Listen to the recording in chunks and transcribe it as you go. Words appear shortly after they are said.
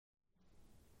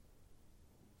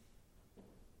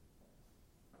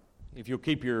If you'll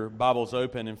keep your Bibles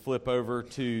open and flip over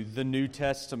to the New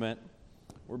Testament,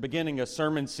 we're beginning a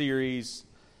sermon series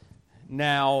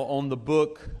now on the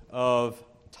book of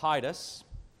Titus.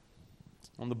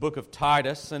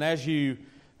 And as you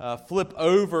flip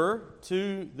over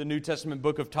to the New Testament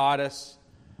book of Titus,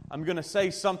 I'm going to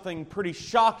say something pretty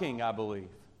shocking, I believe.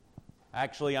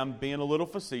 Actually, I'm being a little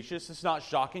facetious. It's not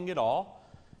shocking at all.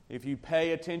 If you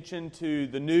pay attention to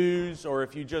the news or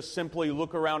if you just simply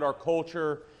look around our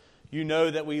culture, you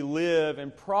know that we live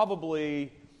in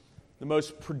probably the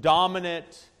most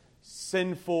predominant,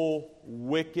 sinful,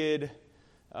 wicked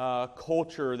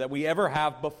culture that we ever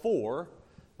have before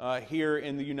here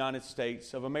in the United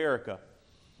States of America.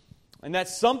 And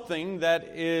that's something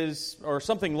that is, or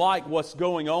something like what's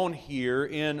going on here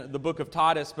in the book of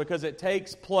Titus, because it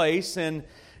takes place in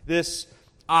this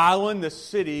island, this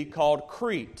city called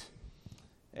Crete.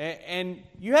 And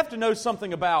you have to know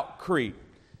something about Crete.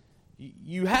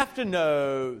 You have to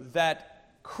know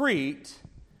that Crete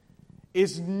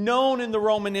is known in the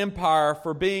Roman Empire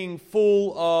for being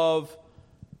full of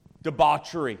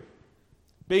debauchery,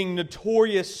 being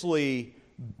notoriously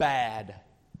bad.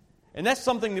 And that's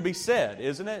something to be said,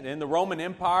 isn't it? In the Roman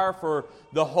Empire, for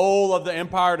the whole of the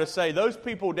empire to say, those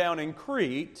people down in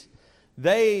Crete,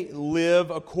 they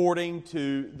live according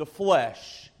to the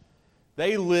flesh.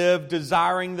 They live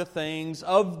desiring the things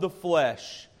of the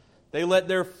flesh. They let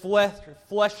their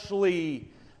fleshly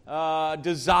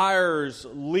desires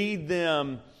lead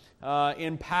them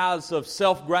in paths of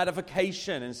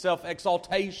self-gratification and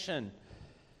self-exaltation.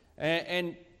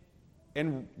 And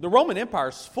the Roman Empire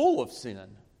is full of sin. I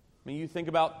mean, you think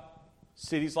about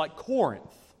cities like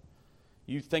Corinth.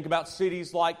 You think about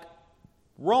cities like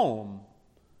Rome.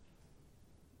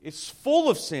 It's full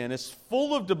of sin. It's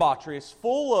full of debauchery. It's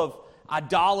full of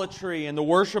idolatry and the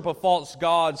worship of false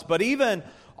gods. But even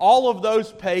all of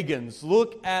those pagans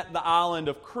look at the island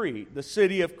of Crete, the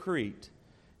city of Crete,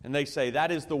 and they say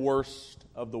that is the worst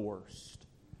of the worst.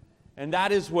 And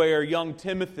that is where young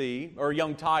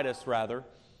Titus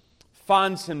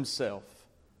finds himself.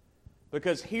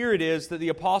 Because here it is that the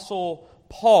Apostle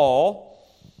Paul,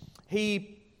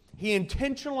 he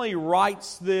intentionally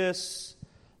writes this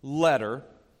letter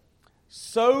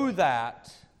so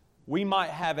that we might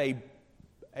have a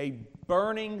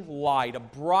burning light, a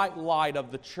bright light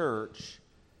of the church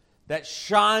that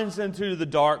shines into the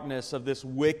darkness of this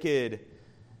wicked,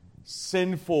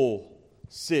 sinful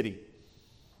city.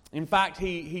 In fact,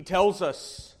 he tells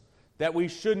us that we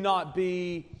should not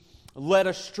be led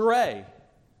astray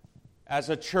as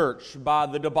a church by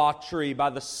the debauchery, by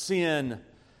the sin,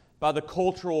 by the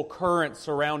cultural currents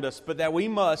around us, but that we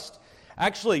must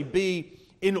actually be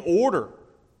in order.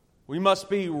 We must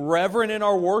be reverent in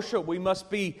our worship. We must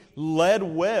be led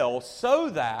well so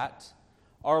that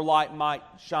our light might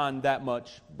shine that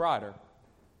much brighter.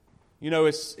 You know,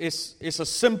 it's a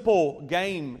simple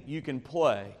game you can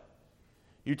play.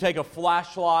 You take a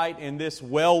flashlight in this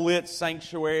well-lit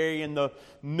sanctuary in the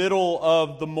middle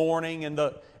of the morning, and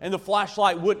the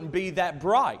flashlight wouldn't be that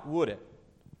bright, would it?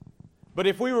 But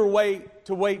if we were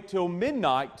to wait till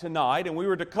midnight tonight, and we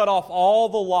were to cut off all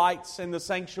the lights in the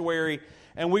sanctuary,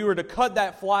 and we were to cut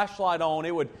that flashlight on,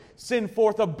 it would send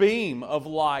forth a beam of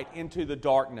light into the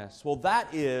darkness. Well,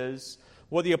 that is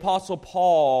what the Apostle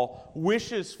Paul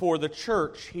wishes for the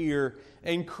church here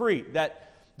in Crete,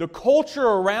 that the culture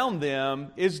around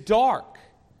them is dark.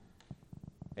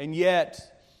 And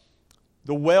yet,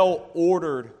 the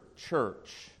well-ordered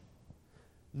church,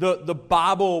 the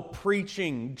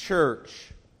Bible-preaching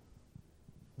church,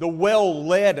 the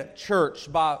well-led church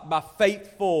by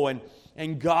faithful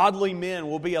and godly men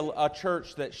will be a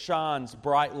church that shines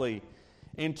brightly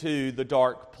into the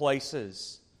dark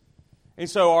places. And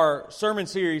so our sermon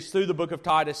series through the book of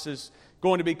Titus is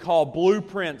going to be called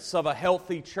Blueprints of a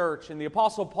Healthy Church. And the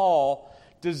Apostle Paul,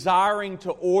 desiring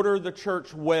to order the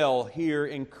church well here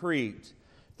in Crete,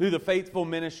 through the faithful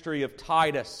ministry of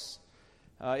Titus,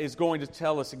 is going to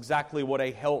tell us exactly what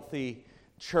a healthy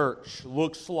church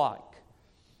looks like.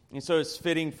 And so it's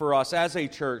fitting for us as a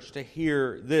church to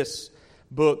hear this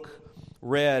book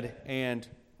read and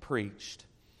preached.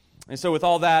 And so with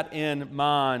all that in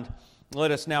mind,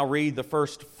 let us now read the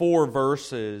first four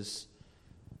verses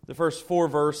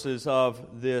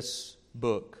of this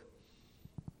book.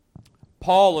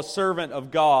 Paul, a servant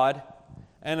of God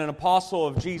and an apostle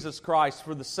of Jesus Christ,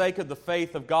 for the sake of the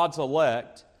faith of God's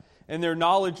elect and their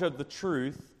knowledge of the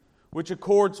truth, which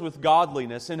accords with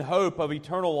godliness, in hope of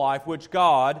eternal life, which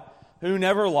God, who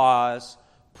never lies,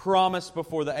 promised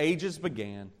before the ages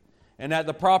began, and at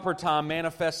the proper time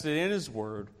manifested in His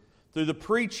Word, through the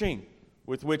preaching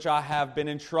with which I have been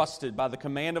entrusted by the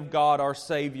command of God our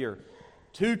Savior,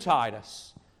 to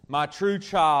Titus, my true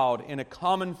child in a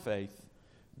common faith,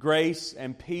 grace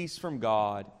and peace from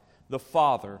God, the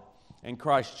Father, and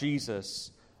Christ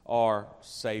Jesus, our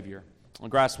Savior. The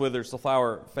grass withers, the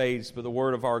flower fades, but the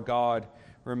word of our God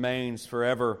remains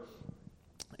forever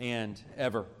and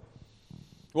ever.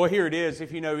 Well, here it is.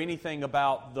 If you know anything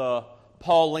about the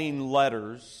Pauline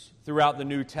letters throughout the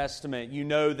New Testament, you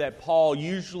know that Paul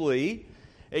usually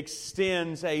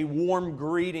extends a warm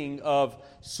greeting of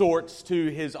sorts to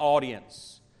his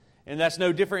audience. And that's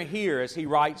no different here as he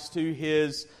writes to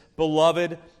his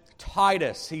beloved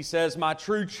Titus. He says, my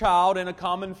true child in a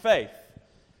common faith.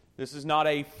 This is not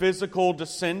a physical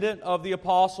descendant of the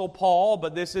Apostle Paul,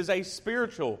 but this is a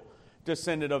spiritual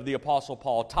descendant of the Apostle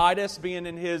Paul. Titus being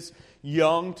in his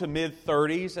young to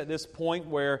mid-30s at this point,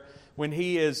 where when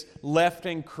he is left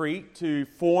in Crete to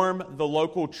form the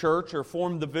local church or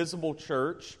form the visible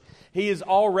church, he has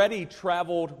already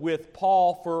traveled with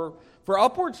Paul for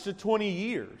upwards to 20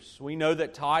 years. We know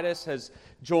that Titus has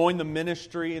joined the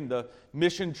ministry and the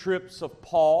mission trips of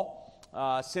Paul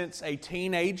since a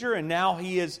teenager, and now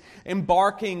he is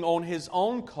embarking on his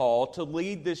own call to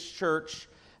lead this church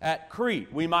at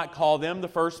Crete. We might call them the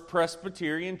First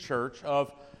Presbyterian Church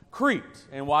of Crete.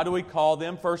 And why do we call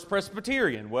them First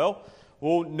Presbyterian? Well,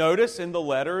 we'll notice in the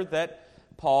letter that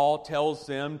Paul tells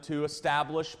them to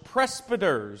establish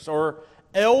presbyters or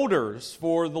elders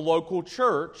for the local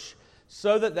church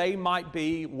so that they might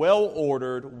be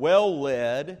well-ordered,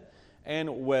 well-led,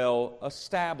 and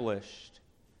well-established.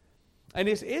 And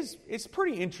it's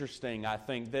pretty interesting, I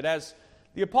think, that as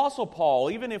the Apostle Paul,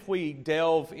 even if we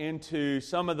delve into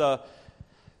some of the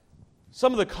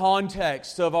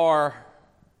context of our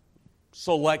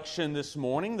selection this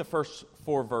morning, the first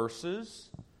 4 verses,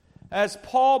 as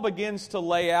Paul begins to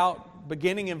lay out,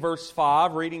 beginning in verse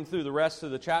 5, reading through the rest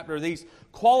of the chapter, these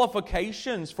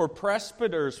qualifications for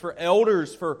presbyters, for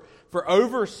elders, for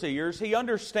overseers, he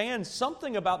understands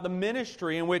something about the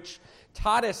ministry in which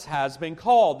Titus has been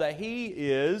called, that he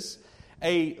is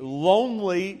a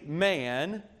lonely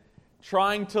man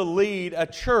trying to lead a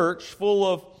church full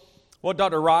of what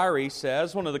Dr. Ryrie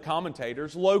says, one of the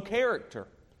commentators, low character.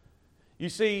 You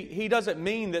see, he doesn't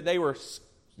mean that they were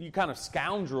kind of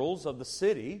scoundrels of the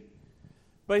city,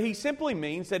 but he simply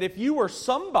means that if you were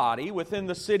somebody within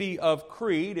the city of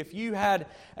Crete, if you had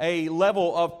a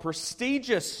level of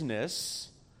prestigiousness,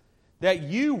 that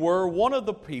you were one of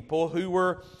the people who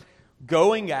were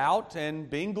going out and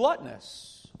being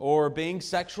gluttonous, or being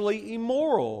sexually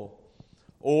immoral,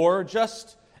 or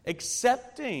just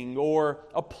accepting or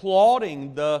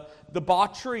applauding the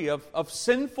debauchery of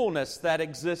sinfulness that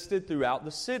existed throughout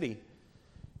the city.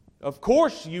 Of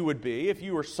course you would be, if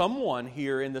you were someone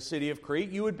here in the city of Crete,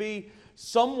 you would be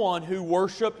someone who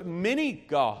worshiped many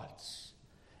gods.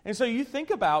 And so you think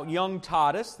about young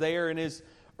Titus there in his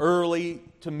early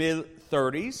to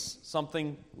mid-30s,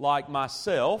 something like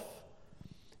myself.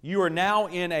 You are now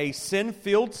in a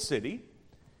sin-filled city.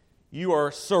 You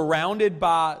are surrounded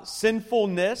by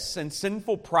sinfulness and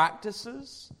sinful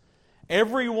practices.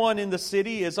 Everyone in the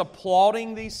city is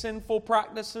applauding these sinful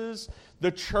practices.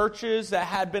 The churches that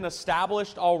had been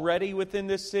established already within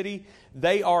this city,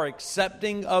 they are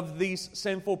accepting of these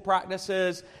sinful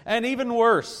practices. And even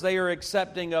worse, they are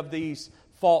accepting of these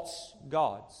false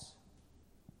gods.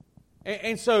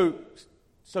 And so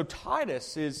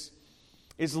Titus is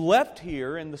left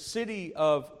here in the city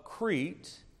of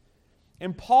Crete,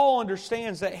 and Paul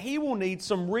understands that he will need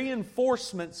some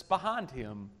reinforcements behind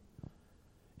him.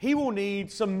 He will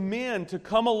need some men to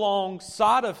come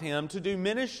alongside of him to do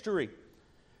ministry,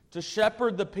 to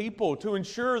shepherd the people, to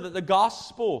ensure that the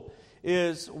gospel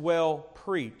is well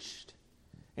preached.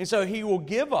 And so he will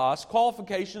give us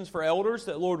qualifications for elders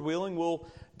that, Lord willing, we'll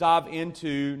dive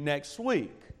into next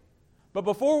week. But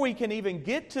before we can even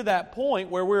get to that point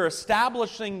where we're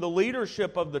establishing the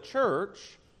leadership of the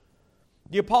church,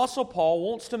 the Apostle Paul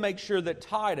wants to make sure that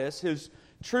Titus, his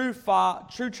true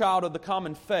child of the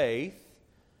common faith,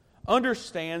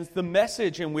 understands the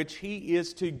message in which he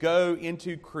is to go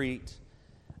into Crete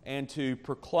and to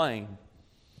proclaim.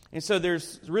 And so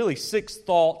there's really 6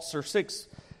 thoughts or 6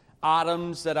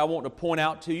 items that I want to point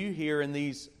out to you here in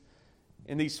these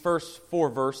first 4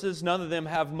 verses. None of them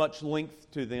have much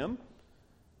length to them.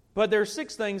 But there are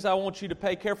 6 things I want you to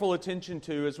pay careful attention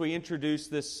to as we introduce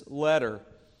this letter.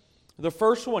 The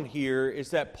first one here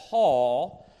is that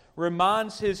Paul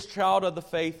reminds his child of the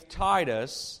faith,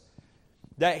 Titus,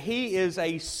 that he is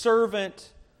a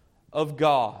servant of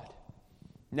God.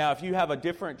 Now, if you have a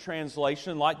different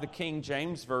translation like the King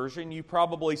James Version, you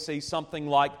probably see something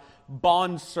like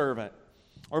bondservant.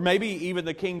 Or maybe even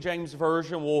the King James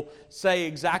Version will say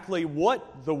exactly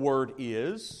what the word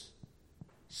is.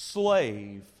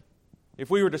 slave. If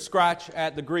we were to scratch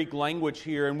at the Greek language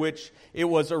here in which it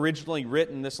was originally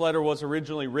written, this letter was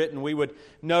originally written, we would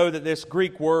know that this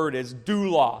Greek word is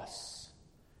doulos.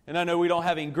 And I know we don't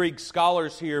have any Greek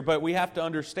scholars here, but we have to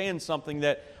understand something,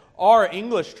 that our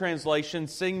English translation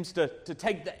seems to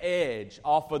take the edge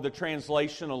off of the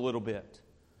translation a little bit.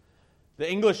 The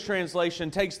English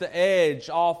translation takes the edge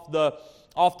off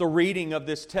the reading of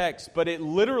this text, but it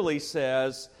literally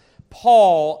says,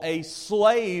 Paul, a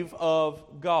slave of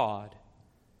God.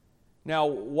 Now,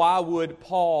 why would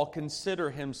Paul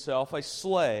consider himself a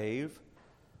slave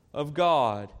of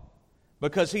God?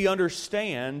 Because he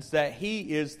understands that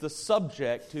he is the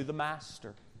subject to the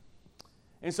master.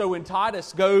 And so when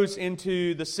Titus goes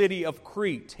into the city of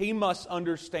Crete, he must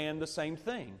understand the same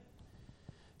thing.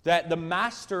 That the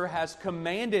master has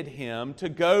commanded him to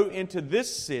go into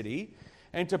this city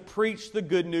and to preach the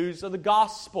good news of the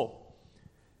gospel.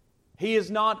 He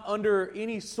is not under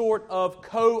any sort of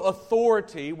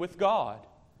co-authority with God.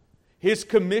 His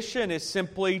commission is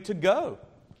simply to go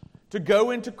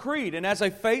into Crete. And as a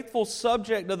faithful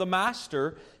subject of the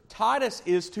master, Titus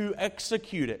is to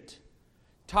execute it.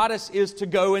 Titus is to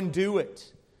go and do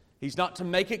it. He's not to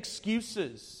make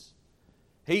excuses.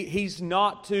 He's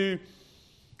not to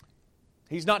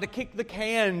kick the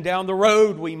can down the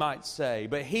road, we might say.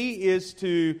 But he is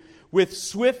to, with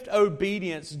swift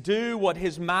obedience, do what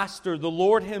his master, the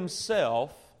Lord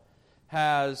himself,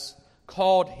 has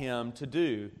called him to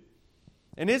do.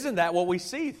 And isn't that what we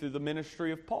see through the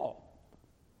ministry of Paul?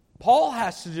 Paul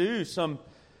has to do some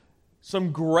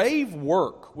grave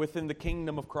work within the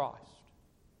kingdom of Christ.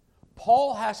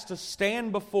 Paul has to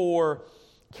stand before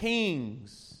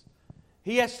kings.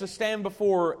 He has to stand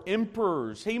before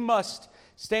emperors. He must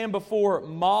stand before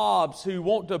mobs who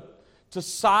want to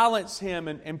silence him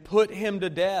and put him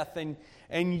to death.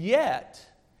 And yet,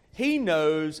 he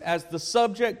knows as the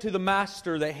subject to the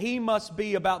master that he must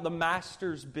be about the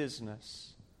master's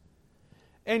business.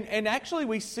 And actually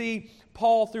we see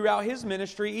Paul throughout his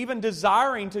ministry even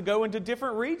desiring to go into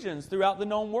different regions throughout the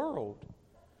known world.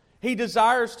 He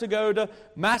desires to go to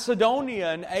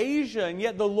Macedonia and Asia, and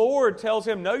yet the Lord tells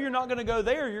him, no, you're not going to go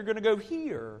there, you're going to go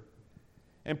here.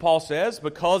 And Paul says,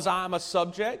 because I'm a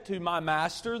subject to my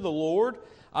master, the Lord,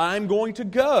 I'm going to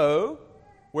go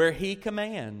where he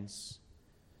commands.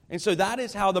 And so that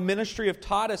is how the ministry of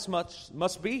Titus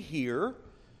must be here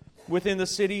within the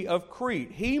city of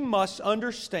Crete. He must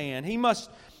understand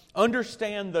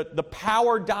the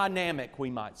power dynamic, we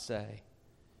might say.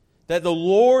 That the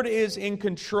Lord is in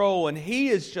control and he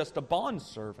is just a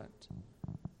bondservant.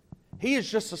 He is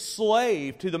just a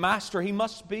slave to the master. He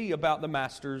must be about the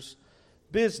master's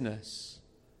business.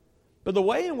 But the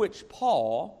way in which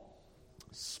Paul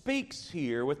speaks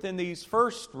here within these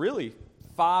first really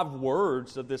 5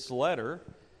 words of this letter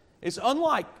is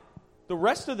unlike the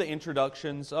rest of the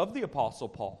introductions of the Apostle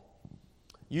Paul.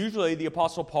 Usually the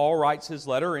Apostle Paul writes his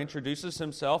letter, introduces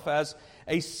himself as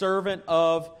a servant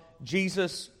of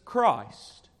Jesus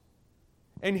Christ.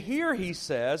 And here he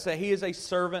says that he is a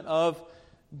servant of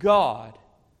God.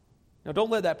 Now don't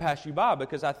let that pass you by,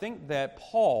 because I think that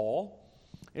Paul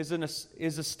is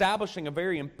establishing a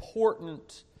very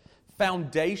important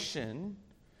foundation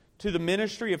to the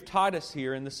ministry of Titus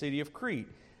here in the city of Crete.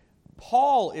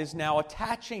 Paul is now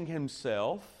attaching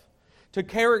himself to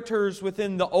characters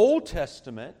within the Old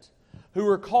Testament who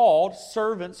are called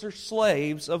servants or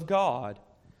slaves of God.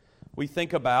 We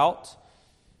think about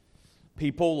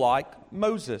people like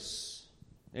Moses.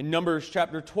 In Numbers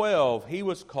chapter 12, he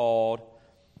was called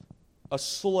a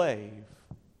slave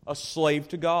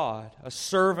to God, a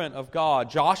servant of God.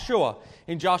 Joshua,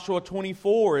 in Joshua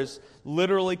 24, is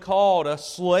literally called a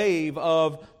slave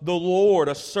of the Lord,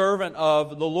 a servant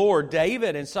of the Lord.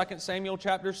 David, in 2 Samuel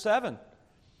chapter 7,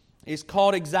 is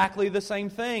called exactly the same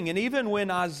thing. And even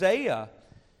when Isaiah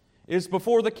is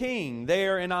before the king,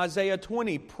 there in Isaiah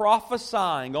 20,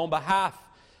 prophesying on behalf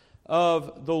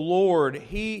of the Lord,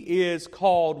 he is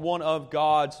called one of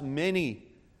God's many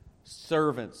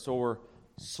servants or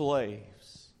slaves.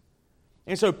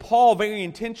 And so Paul very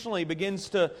intentionally begins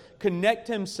to connect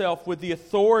himself with the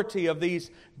authority of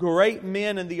these great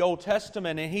men in the Old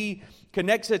Testament, and he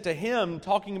connects it to him,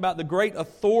 talking about the great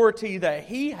authority that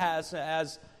he has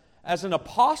as an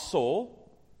apostle.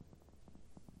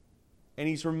 And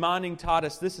he's reminding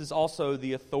Titus, this is also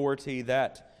the authority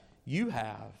that you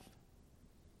have.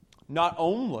 Not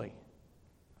only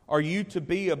are you to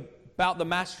be about the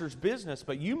master's business,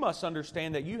 but you must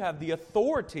understand that you have the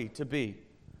authority to be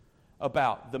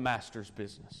about the master's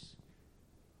business.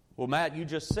 Well, Matt, you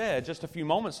just said just a few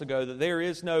moments ago that there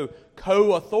is no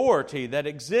co-authority that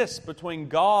exists between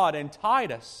God and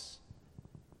Titus.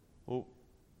 Well,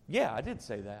 Yeah, I did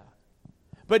say that.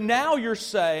 But now you're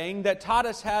saying that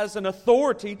Titus has an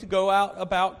authority to go out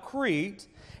about Crete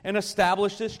and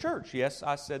establish this church. Yes,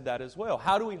 I said that as well.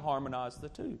 How do we harmonize the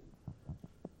two?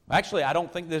 Actually, I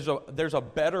don't think there's a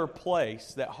better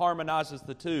place that harmonizes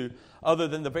the two other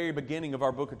than the very beginning of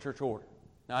our book of church order.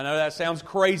 Now, I know that sounds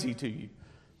crazy to you,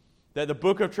 that the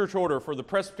book of church order for the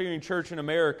Presbyterian Church in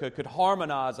America could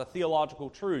harmonize a theological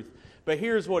truth. But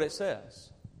here's what it says.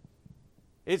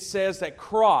 It says that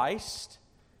Christ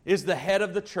is the head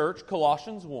of the church,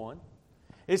 Colossians 1.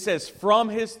 It says, from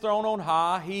His throne on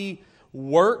high, He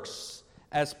works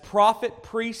as prophet,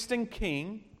 priest, and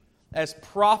king. As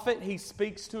prophet, He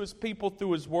speaks to His people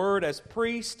through His word. As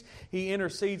priest, He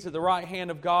intercedes at the right hand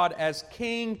of God. As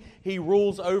king, He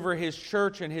rules over His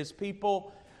church and His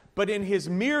people. But in His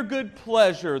mere good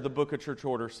pleasure, the book of church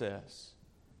order says,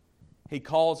 He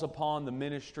calls upon the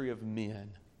ministry of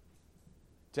men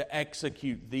to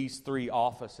execute these three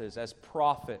offices. As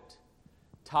prophet,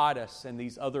 Titus and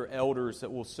these other elders that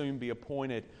will soon be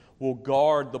appointed will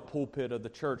guard the pulpit of the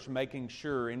church,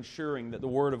 ensuring that the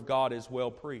Word of God is well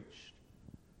preached.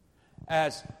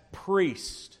 As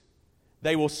priest,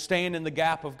 they will stand in the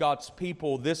gap of God's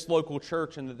people, this local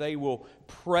church, and that they will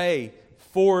pray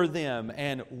for them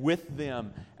and with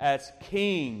them. As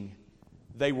king,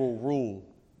 they will rule.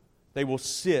 They will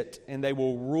sit and they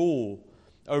will rule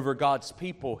over God's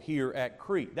people here at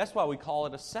Crete. That's why we call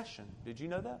it a session. Did you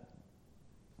know that?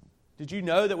 Did you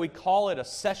know that we call it a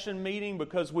session meeting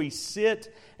because we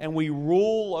sit and we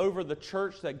rule over the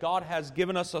church that God has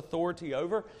given us authority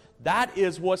over? That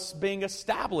is what's being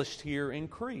established here in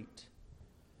Crete.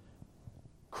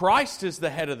 Christ is the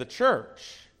head of the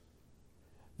church.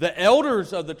 The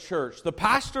elders of the church, the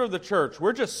pastor of the church,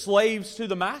 we're just slaves to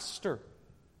the master.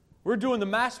 We're doing the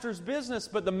master's business,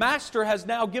 but the master has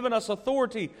now given us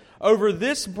authority over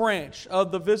this branch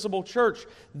of the visible church,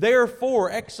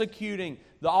 therefore executing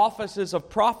the offices of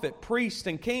prophet, priest,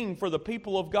 and king for the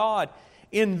people of God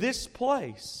in this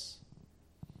place.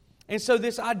 And so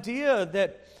this idea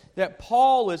that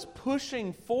Paul is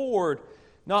pushing forward,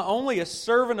 not only a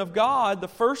servant of God, the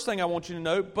first thing I want you to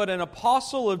note, but an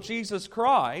apostle of Jesus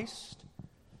Christ,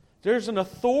 there's an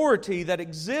authority that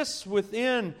exists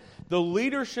within the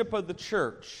leadership of the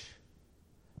church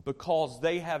because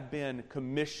they have been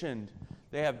commissioned,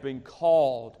 they have been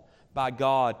called by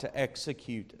God to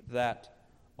execute that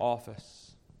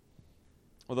office.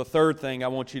 Well, the third thing I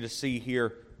want you to see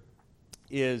here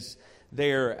is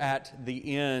there at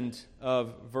the end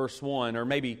of verse 1, or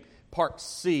maybe part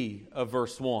C of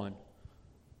verse 1.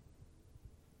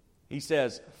 He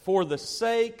says, for the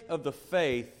sake of the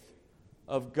faith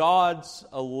of God's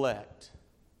elect.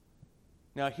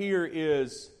 Now here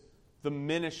is the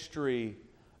ministry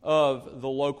of the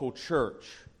local church.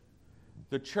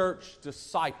 The church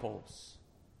disciples.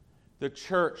 The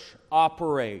church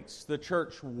operates. The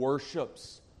church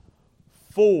worships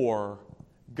for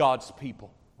God's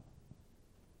people.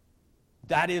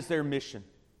 That is their mission.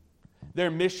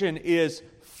 Their mission is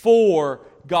for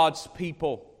God's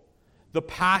people. The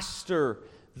pastor,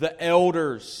 the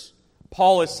elders.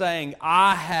 Paul is saying,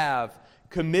 I have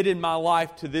committed my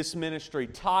life to this ministry.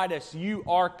 Titus, you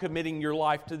are committing your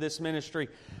life to this ministry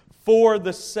for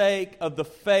the sake of the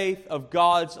faith of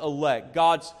God's elect,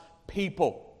 God's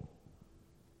people.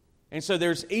 And so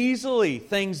there's easily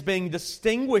things being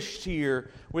distinguished here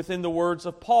within the words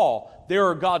of Paul. There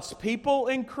are God's people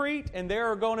in Crete, and there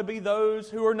are going to be those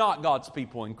who are not God's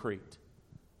people in Crete.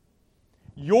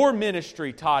 Your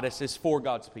ministry, Titus, is for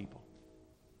God's people.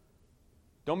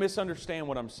 Don't misunderstand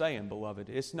what I'm saying, beloved.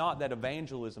 It's not that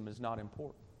evangelism is not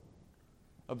important.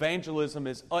 Evangelism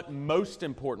is utmost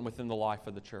important within the life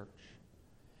of the church.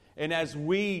 And as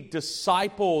we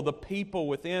disciple the people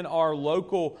within our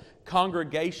local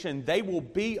congregation, they will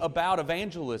be about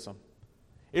evangelism.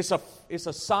 It's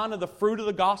a sign of the fruit of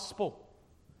the gospel.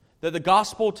 That the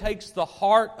gospel takes the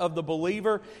heart of the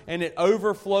believer and it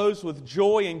overflows with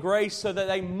joy and grace so that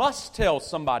they must tell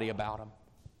somebody about Him.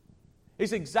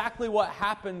 It's exactly what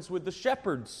happens with the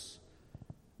shepherds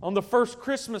on the first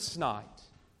Christmas night.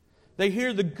 They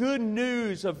hear the good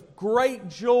news of great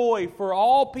joy for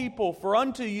all people, for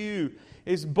unto you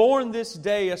is born this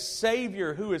day a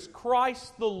Savior who is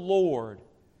Christ the Lord.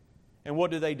 And what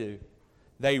do?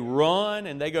 They run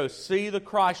and they go see the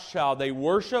Christ child. They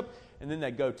worship and then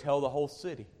they go tell the whole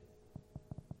city.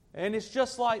 And it's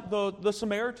just like the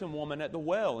Samaritan woman at the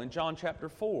well in John chapter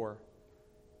 4.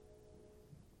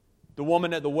 The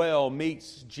woman at the well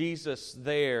meets Jesus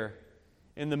there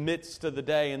in the midst of the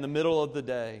day, in the middle of the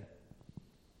day.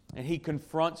 And He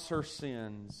confronts her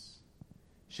sins.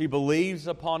 She believes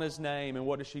upon His name, and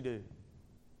what does she do?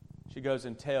 She goes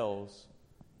and tells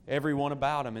everyone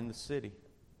about them in the city.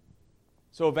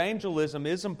 So evangelism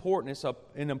is important. It's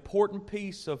an important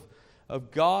piece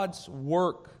of God's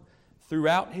work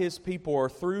throughout His people or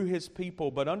through His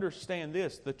people. But understand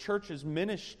this, the church's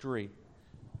ministry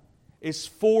is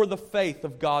for the faith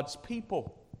of God's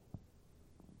people.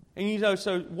 And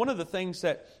so one of the things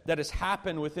that has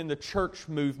happened within the church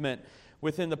movement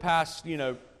within the past,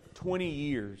 20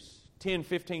 years, 10,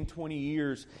 15, 20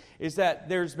 years, is that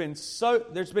there's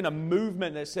been a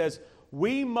movement that says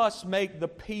we must make the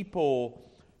people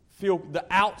feel,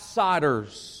 the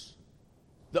outsiders,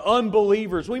 the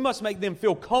unbelievers, we must make them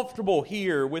feel comfortable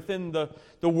here within the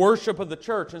worship of the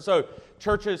church. And so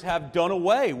churches have done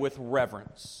away with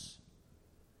reverence.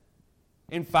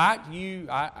 In fact,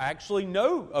 I actually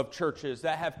know of churches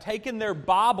that have taken their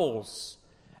Bibles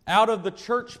out of the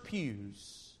church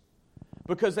pews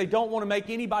because they don't want to make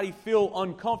anybody feel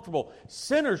uncomfortable.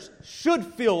 Sinners should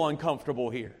feel uncomfortable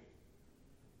here.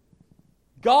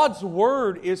 God's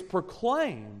Word is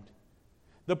proclaimed.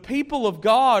 The people of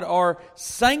God are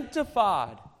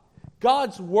sanctified.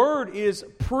 God's Word is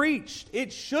preached.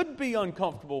 It should be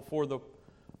uncomfortable for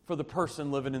the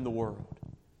person living in the world.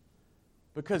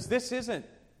 Because this isn't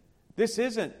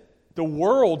the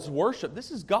world's worship.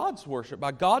 This is God's worship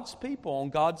by God's people on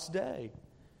God's day.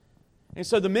 And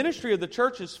so the ministry of the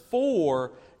church is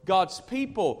for God's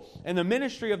people. And the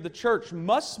ministry of the church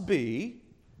must be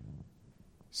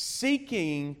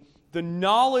seeking the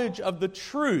knowledge of the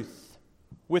truth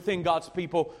within God's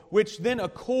people, which then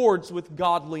accords with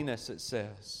godliness, it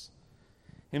says.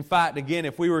 In fact, again,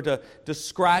 if we were to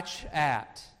scratch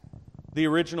at the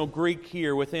original Greek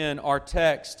here within our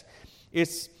text,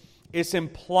 it's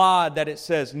implied that it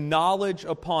says knowledge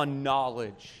upon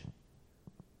knowledge.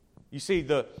 You see,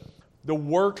 the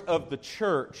work of the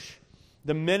church,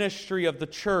 the ministry of the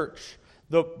church,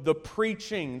 the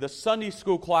preaching, the Sunday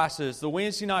school classes, the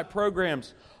Wednesday night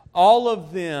programs, all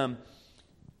of them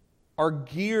are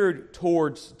geared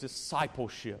towards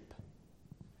discipleship.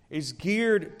 It's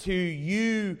geared to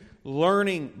you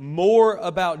learning more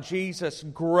about Jesus,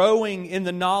 growing in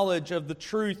the knowledge of the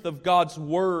truth of God's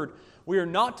Word. We are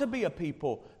not to be a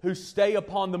people who stay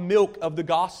upon the milk of the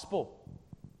gospel,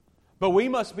 but we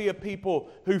must be a people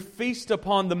who feast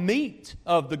upon the meat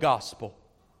of the gospel.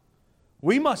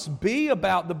 We must be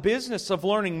about the business of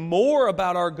learning more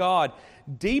about our God,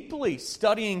 deeply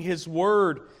studying His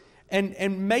Word,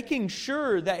 and making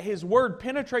sure that His Word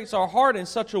penetrates our heart in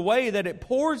such a way that it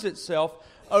pours itself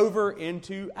over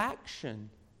into action.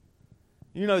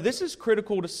 This is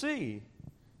critical to see,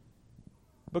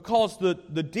 because the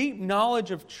deep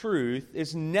knowledge of truth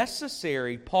is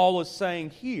necessary, Paul is saying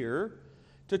here,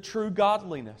 to true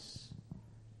godliness.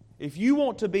 If you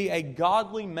want to be a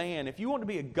godly man, if you want to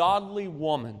be a godly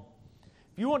woman,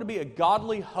 if you want to be a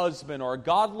godly husband or a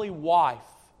godly wife,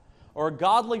 or a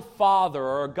godly father,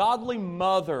 or a godly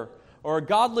mother, or a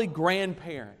godly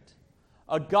grandparent,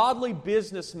 a godly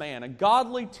businessman, a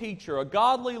godly teacher, a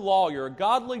godly lawyer, a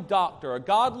godly doctor, a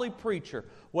godly preacher,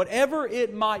 whatever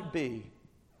it might be,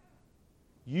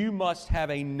 you must have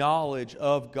a knowledge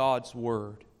of God's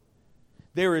Word.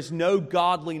 There is no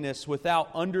godliness without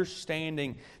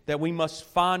understanding that we must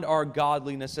find our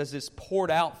godliness as it's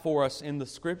poured out for us in the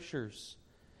Scriptures,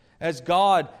 as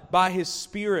God, by His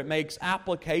Spirit, makes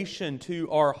application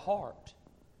to our heart.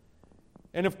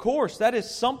 And of course, that is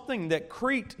something that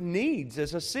Crete needs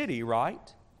as a city,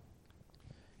 right?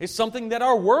 It's something that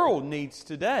our world needs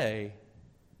today.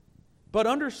 But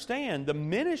understand, the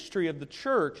ministry of the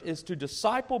church is to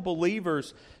disciple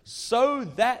believers so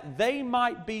that they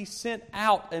might be sent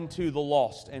out into the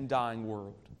lost and dying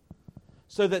world.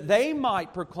 So that they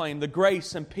might proclaim the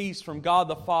grace and peace from God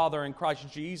the Father and Christ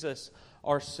Jesus,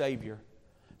 our Savior.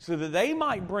 So that they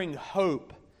might bring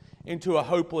hope into a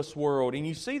hopeless world. And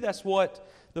you see, that's what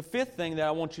the fifth thing that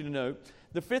I want you to know.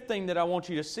 The fifth thing that I want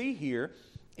you to see here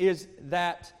is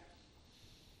that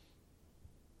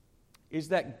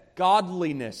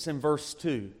godliness in verse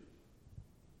 2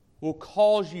 will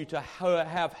cause you to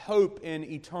have hope in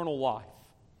eternal life.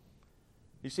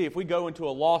 You see, if we go into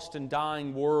a lost and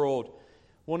dying world,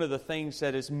 one of the things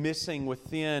that is missing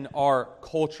within our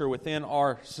culture, within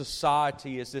our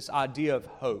society, is this idea of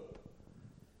hope.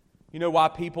 You know why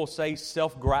people say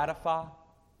self-gratify?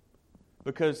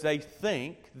 Because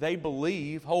they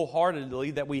believe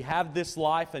wholeheartedly that we have this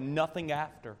life and nothing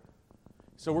after.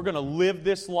 So we're going to live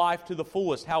this life to the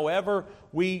fullest, however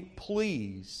we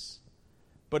please.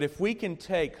 But if we can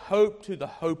take hope to the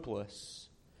hopeless,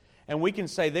 and we can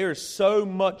say there is so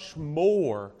much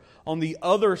more on the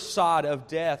other side of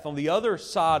death, on the other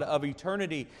side of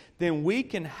eternity, then we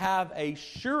can have a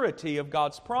surety of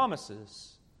God's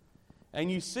promises.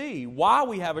 And you see why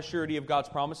we have a surety of God's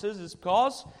promises is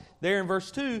because, there in verse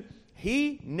 2,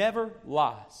 He never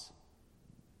lies.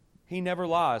 He never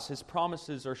lies. His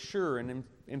promises are sure. And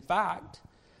in fact,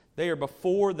 they are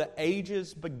before the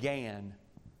ages began.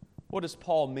 What does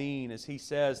Paul mean as he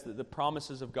says that the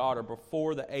promises of God are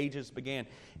before the ages began?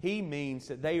 He means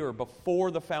that they are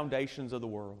before the foundations of the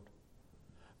world.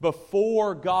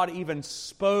 Before God even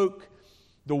spoke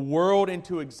the world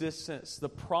into existence, the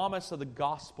promise of the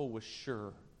gospel was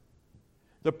sure.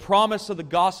 The promise of the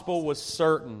gospel was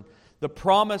certain. The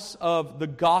promise of the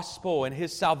gospel and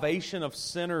His salvation of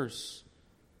sinners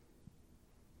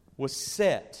was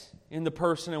set in the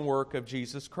person and work of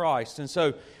Jesus Christ. And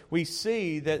so we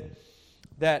see that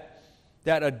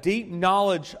a deep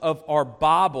knowledge of our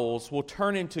Bibles will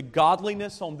turn into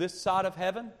godliness on this side of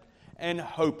heaven and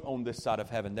hope on this side of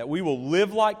heaven. That we will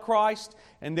live like Christ,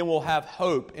 and then we'll have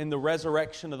hope in the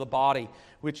resurrection of the body,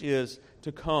 which is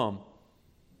to come.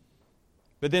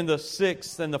 But then the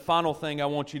sixth and the final thing I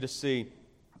want you to see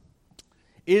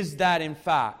is that, in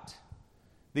fact,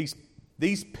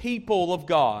 these people of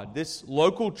God, this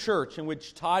local church in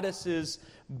which Titus is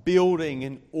building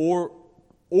and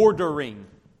ordering,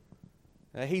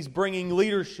 he's bringing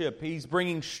leadership, he's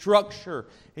bringing structure,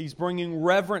 he's bringing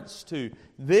reverence to.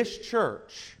 This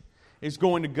church is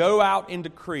going to go out into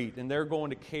Crete, and they're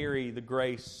going to carry the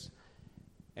grace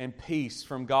and peace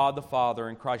from God the Father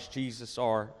and Christ Jesus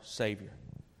our Savior.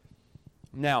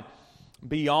 Now,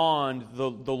 beyond the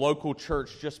local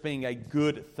church just being a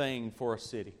good thing for a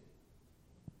city,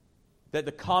 that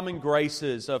the common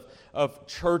graces of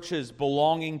churches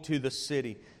belonging to the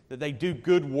city, that they do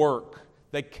good work,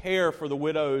 they care for the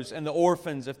widows and the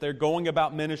orphans if they're going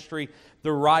about ministry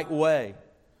the right way.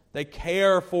 They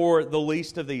care for the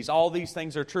least of these. All these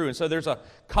things are true. And so there's a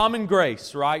common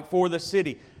grace, right, for the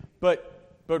city. But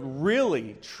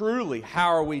really, truly, how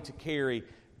are we to carry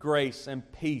grace and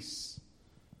peace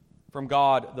from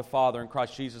God the Father and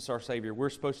Christ Jesus our Savior? We're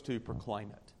supposed to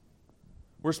proclaim it.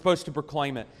 We're supposed to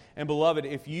proclaim it. And beloved,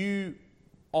 if you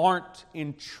aren't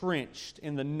entrenched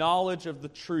in the knowledge of the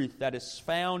truth that is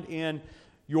found in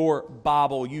your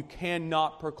Bible, you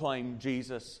cannot proclaim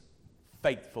Jesus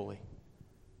faithfully.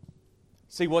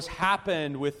 See, what's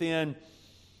happened within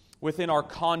our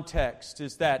context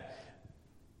is that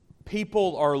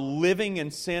people are living in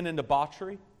sin and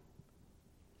debauchery,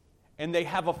 and they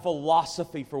have a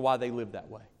philosophy for why they live that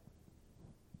way.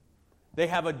 They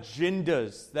have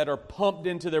agendas that are pumped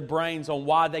into their brains on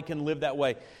why they can live that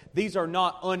way. These are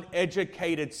not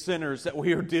uneducated sinners that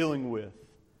we are dealing with.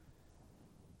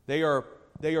 They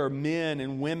are men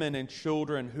and women and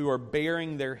children who are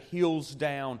bearing their heels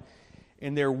down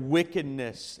in their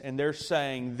wickedness, and they're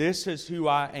saying, "This is who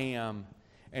I am,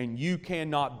 and you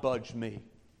cannot budge me."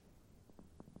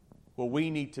 Well, we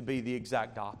need to be the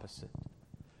exact opposite.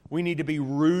 We need to be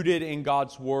rooted in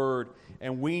God's Word,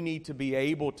 and we need to be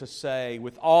able to say,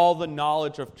 with all the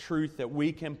knowledge of truth that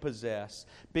we can possess,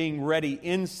 being ready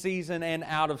in season and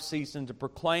out of season to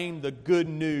proclaim the good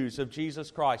news of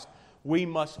Jesus Christ, we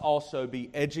must also be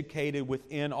educated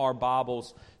within our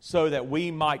Bibles so that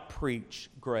we might preach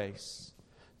grace,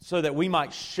 so that we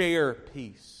might share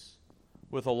peace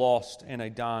with a lost and a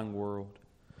dying world,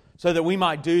 so that we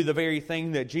might do the very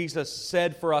thing that Jesus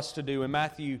said for us to do in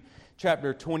Matthew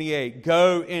chapter 28,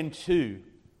 go into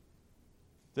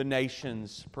the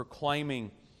nations, proclaiming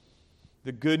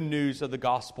the good news of the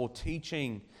gospel,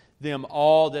 teaching them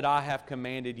all that I have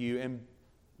commanded you, and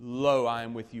lo, I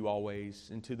am with you always,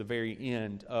 and to the very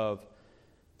end of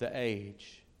the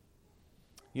age.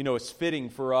 You know, it's fitting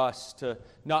for us to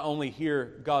not only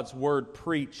hear God's Word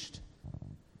preached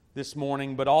this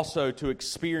morning, but also to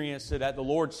experience it at the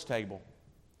Lord's table.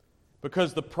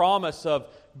 Because the promise of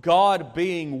God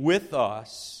being with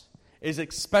us is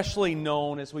especially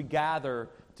known as we gather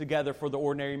together for the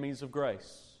ordinary means of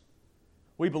grace.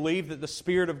 We believe that the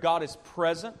Spirit of God is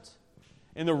present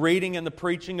in the reading and the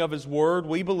preaching of His Word.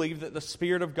 We believe that the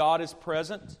Spirit of God is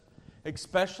present,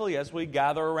 especially as we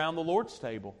gather around the Lord's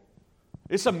table.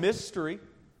 It's a mystery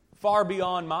far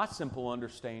beyond my simple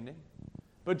understanding.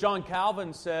 But John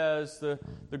Calvin says, the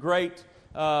great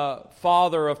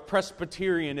father of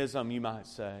Presbyterianism, you might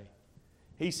say,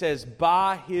 he says,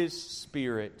 by His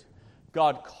Spirit,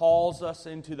 God calls us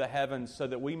into the heavens so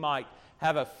that we might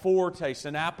have a foretaste,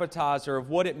 an appetizer of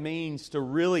what it means to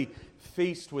really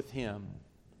feast with Him.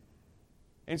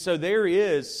 And so there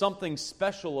is something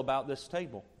special about this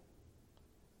table.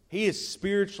 He is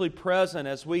spiritually present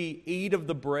as we eat of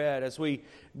the bread, as we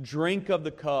drink of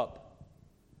the cup.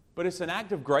 But it's an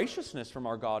act of graciousness from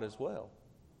our God as well.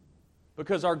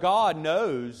 Because our God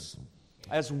knows,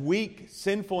 as weak,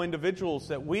 sinful individuals,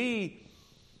 that we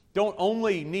don't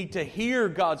only need to hear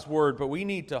God's Word, but we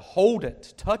need to hold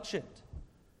it, touch it.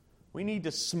 We need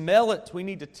to smell it. We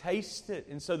need to taste it.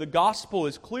 And so the gospel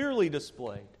is clearly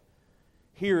displayed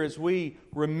here as we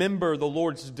remember the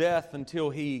Lord's death until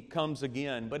He comes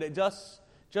again. But it just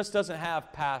doesn't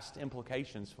have past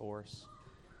implications for us.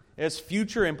 It has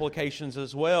future implications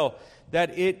as well,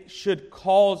 that it should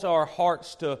cause our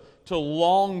hearts to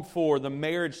long for the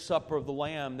marriage supper of the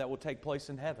Lamb that will take place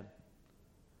in heaven.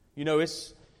 You know,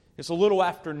 it's a little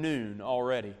after noon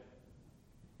already.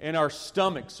 And our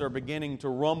stomachs are beginning to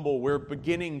rumble. We're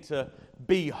beginning to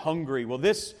be hungry. Well,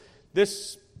 this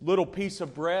little piece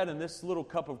of bread and this little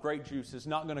cup of grape juice is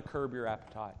not going to curb your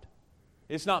appetite.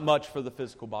 It's not much for the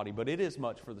physical body, but it is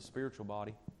much for the spiritual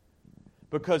body.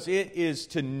 Because it is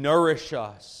to nourish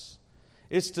us.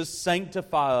 It's to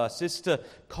sanctify us. It's to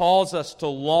cause us to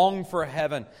long for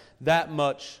heaven that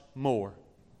much more.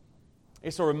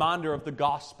 It's a reminder of the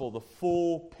gospel, the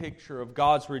full picture of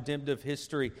God's redemptive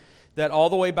history, that all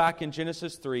the way back in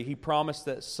Genesis 3, He promised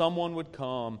that someone would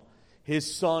come,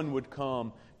 His Son would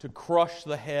come, to crush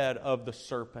the head of the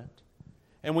serpent.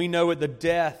 And we know at the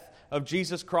death of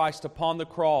Jesus Christ upon the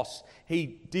cross, He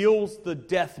deals the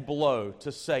death blow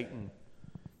to Satan,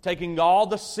 taking all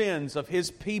the sins of His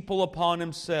people upon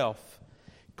Himself,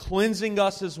 cleansing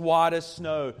us as white as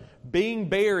snow, being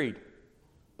buried,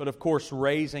 but of course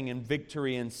raising in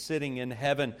victory and sitting in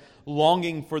heaven,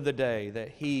 longing for the day that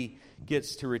He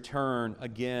gets to return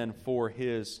again for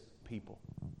His people.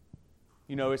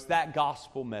 You know, it's that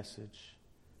gospel message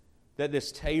that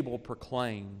this table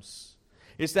proclaims.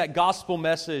 It's that gospel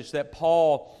message that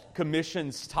Paul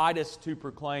commissions Titus to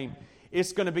proclaim.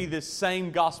 It's going to be this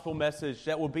same gospel message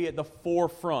that will be at the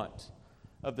forefront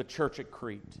of the church at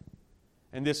Crete.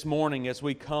 And this morning as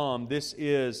we come, this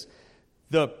is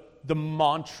the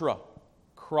mantra.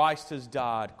 Christ has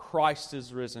died. Christ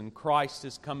is risen. Christ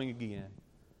is coming again.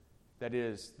 That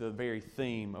is the very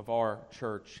theme of our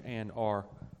church and our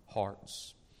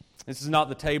hearts. This is not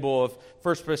the table of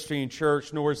First Presbyterian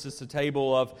Church, nor is this the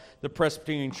table of the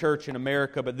Presbyterian Church in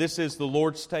America, but this is the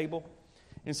Lord's table.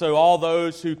 And so all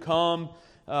those who come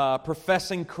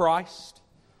professing Christ,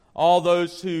 all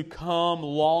those who come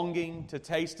longing to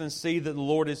taste and see that the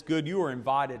Lord is good, you are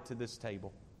invited to this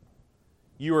table.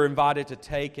 You are invited to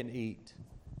take and eat.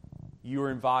 You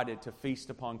are invited to feast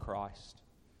upon Christ.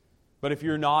 But if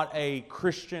you're not a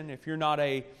Christian, if you're not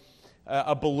a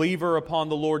believer upon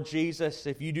the Lord Jesus,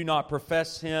 if you do not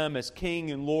profess Him as King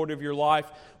and Lord of your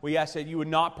life, we ask that you would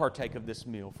not partake of this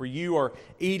meal. For you are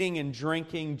eating and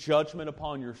drinking judgment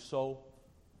upon your soul.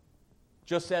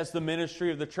 Just as the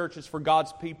ministry of the church is for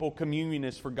God's people, communion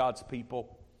is for God's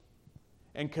people.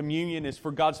 And communion is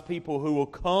for God's people who will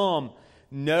come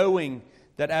knowing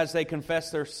that as they confess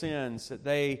their sins, that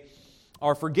they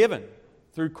are forgiven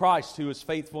through Christ, who is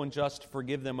faithful and just to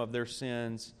forgive them of their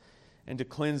sins and to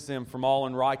cleanse them from all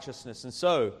unrighteousness. And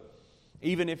so,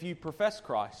 even if you profess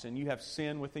Christ and you have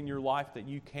sin within your life that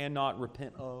you cannot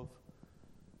repent of,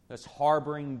 that's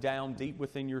harboring down deep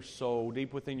within your soul,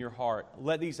 deep within your heart,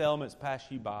 let these elements pass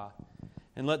you by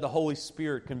and let the Holy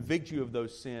Spirit convict you of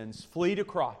those sins. Flee to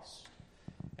Christ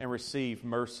and receive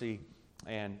mercy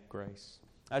and grace.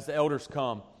 As the elders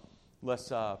come,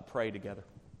 let's pray together.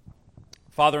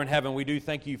 Father in heaven, we do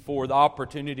thank You for the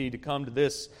opportunity to come to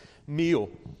this meal,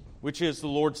 which is the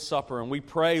Lord's Supper. And we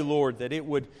pray, Lord, that it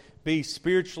would be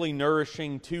spiritually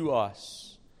nourishing to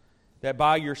us, that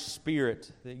by Your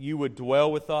Spirit, that You would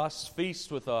dwell with us,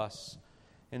 feast with us,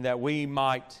 and that we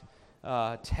might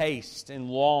taste and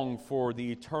long for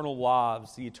the eternal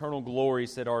lives, the eternal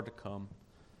glories that are to come.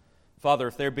 Father,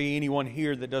 if there be anyone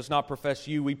here that does not profess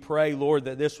You, we pray, Lord,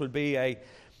 that this would be a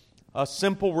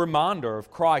simple reminder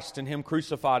of Christ and Him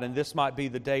crucified, and this might be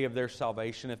the day of their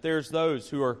salvation. If there's those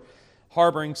who are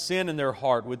harboring sin in their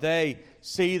heart, would they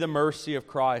see the mercy of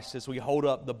Christ as we hold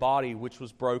up the body which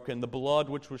was broken, the blood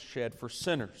which was shed for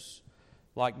sinners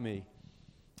like me?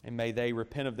 And may they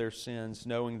repent of their sins,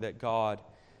 knowing that God,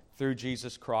 through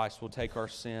Jesus Christ, will take our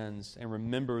sins and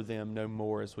remember them no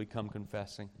more as we come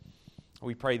confessing.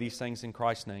 We pray these things in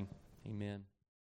Christ's name. Amen.